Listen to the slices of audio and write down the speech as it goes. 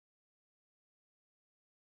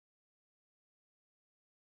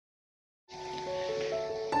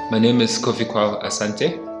My name is Kofi Kwaw-Asante.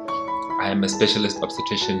 I am a specialist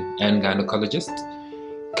obstetrician and gynecologist,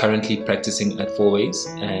 currently practicing at Worx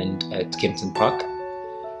and at Kempton Park.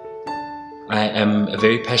 I am a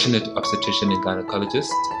very passionate obstetrician and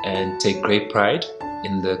gynecologist and take great pride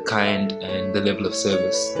in the kind and the level of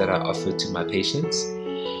service that I offer to my patients.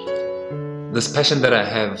 This passion that I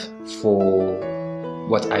have for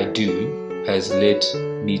what I do has led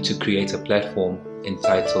me to create a platform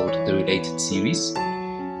entitled The Related Series.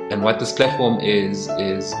 And what this platform is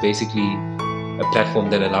basically a platform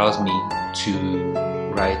that allows me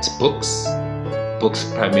to write books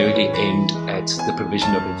primarily aimed at the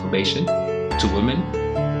provision of information to women,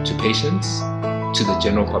 to patients, to the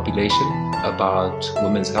general population about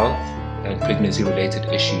women's health and pregnancy-related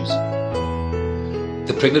issues.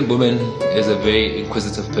 The pregnant woman is a very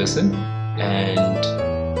inquisitive person,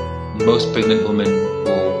 and most pregnant women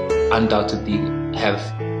will undoubtedly have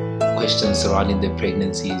questions surrounding their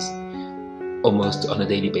pregnancies almost on a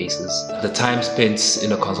daily basis. The time spent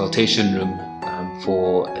in a consultation room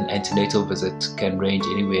for an antenatal visit can range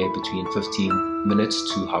anywhere between 15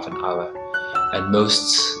 minutes to half an hour, and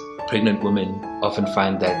most pregnant women often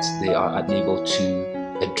find that they are unable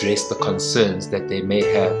to address the concerns that they may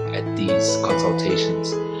have at these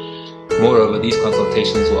consultations. Moreover, these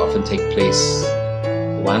consultations will often take place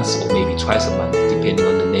once or maybe twice a month, depending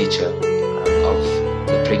on the nature of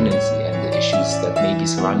the pregnancy and the issues that may be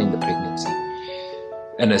surrounding the pregnancy.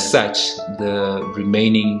 And as such, the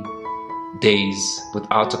remaining days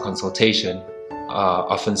without a consultation are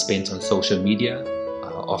often spent on social media,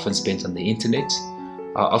 are often spent on the internet,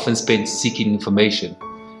 are often spent seeking information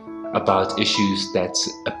about issues that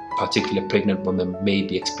a particular pregnant woman may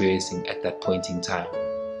be experiencing at that point in time.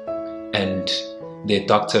 And their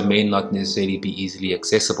doctor may not necessarily be easily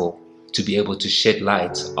accessible to be able to shed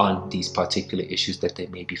light on these particular issues that they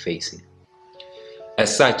may be facing.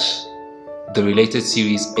 As such, the Related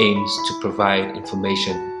Series aims to provide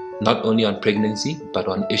information not only on pregnancy, but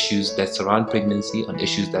on issues that surround pregnancy, on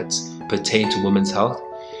issues that pertain to women's health,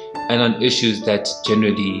 and on issues that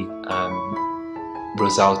generally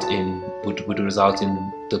would result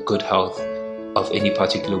in the good health of any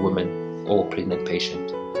particular woman or pregnant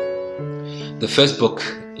patient. The first book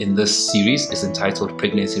in this series is entitled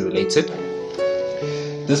Pregnancy Related.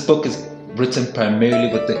 This book is written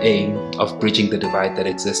primarily with the aim of bridging the divide that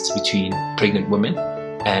exists between pregnant women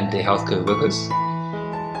and their healthcare workers,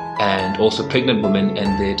 and also pregnant women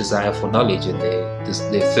and their desire for knowledge and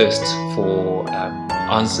their thirst for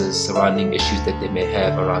answers surrounding issues that they may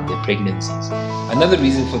have around their pregnancies. Another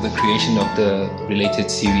reason for the creation of the Related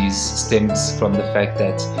Series stems from the fact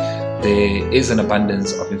that there is an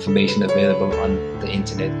abundance of information available on the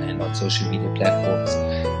internet and on social media platforms,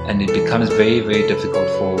 and it becomes very, very difficult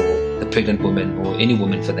for the pregnant woman, or any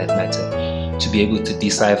woman for that matter, to be able to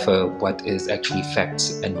decipher what is actually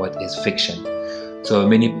facts and what is fiction. So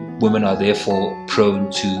many women are therefore prone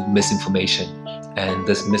to misinformation, and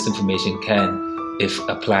this misinformation can, if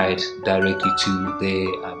applied directly to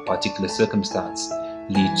their particular circumstance,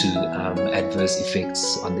 lead to adverse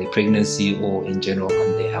effects on their pregnancy or in general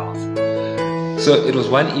on their health. So it was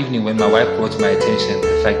one evening when my wife brought to my attention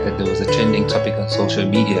the fact that there was a trending topic on social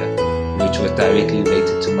media which was directly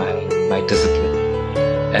related to my discipline.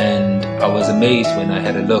 And I was amazed when I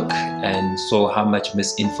had a look and saw how much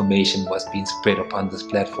misinformation was being spread upon this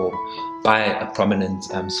platform by a prominent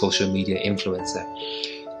social media influencer.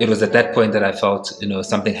 It was at that point that I felt,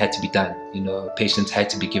 something had to be done. Patients had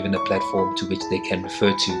to be given a platform to which they can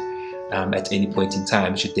refer to at any point in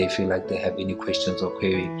time should they feel like they have any questions or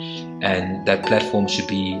query. And that platform should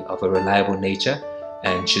be of a reliable nature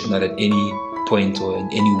and should not at any point or in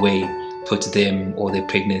any way put them or their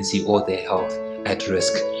pregnancy or their health at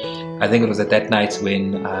risk. I think it was at that night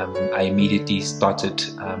when I immediately started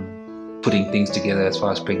putting things together as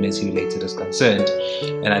far as pregnancy related is concerned.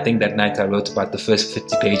 And I think that night I wrote about the first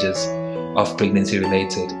 50 pages of pregnancy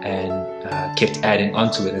related and kept adding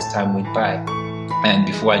onto it as time went by. And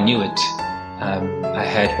before I knew it, I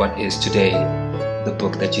had what is today the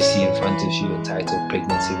book that you see in front of you entitled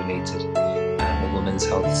Pregnancy Related, a woman's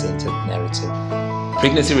health-centered narrative.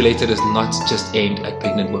 Pregnancy related is not just aimed at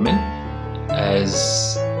pregnant women,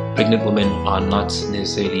 as pregnant women are not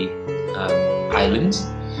necessarily islands.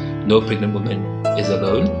 No pregnant woman is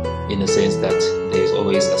alone, in a sense that there's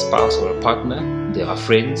always a spouse or a partner, there are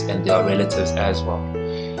friends, and there are relatives as well.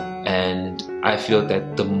 And I feel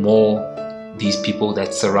that the more these people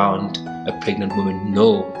that surround a pregnant woman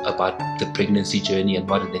know about the pregnancy journey and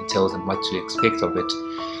what it entails and what to expect of it,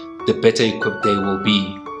 the better equipped they will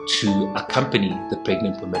be to accompany the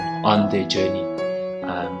pregnant woman on their journey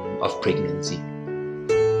of pregnancy.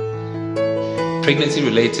 Pregnancy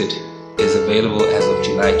Related is available as of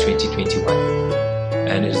July 2021,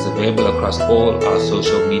 and it is available across all our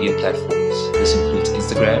social media platforms. This includes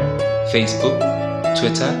Instagram, Facebook,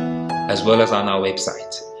 Twitter, as well as on our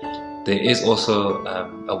website. There is also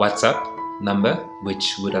a WhatsApp number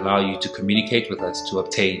which would allow you to communicate with us to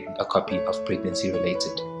obtain a copy of Pregnancy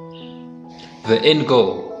Related. The end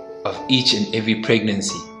goal of each and every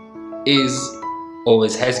pregnancy is,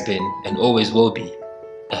 always has been, and always will be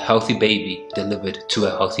a healthy baby delivered to a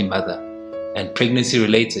healthy mother, and Pregnancy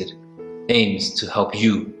Related aims to help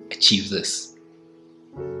you achieve this.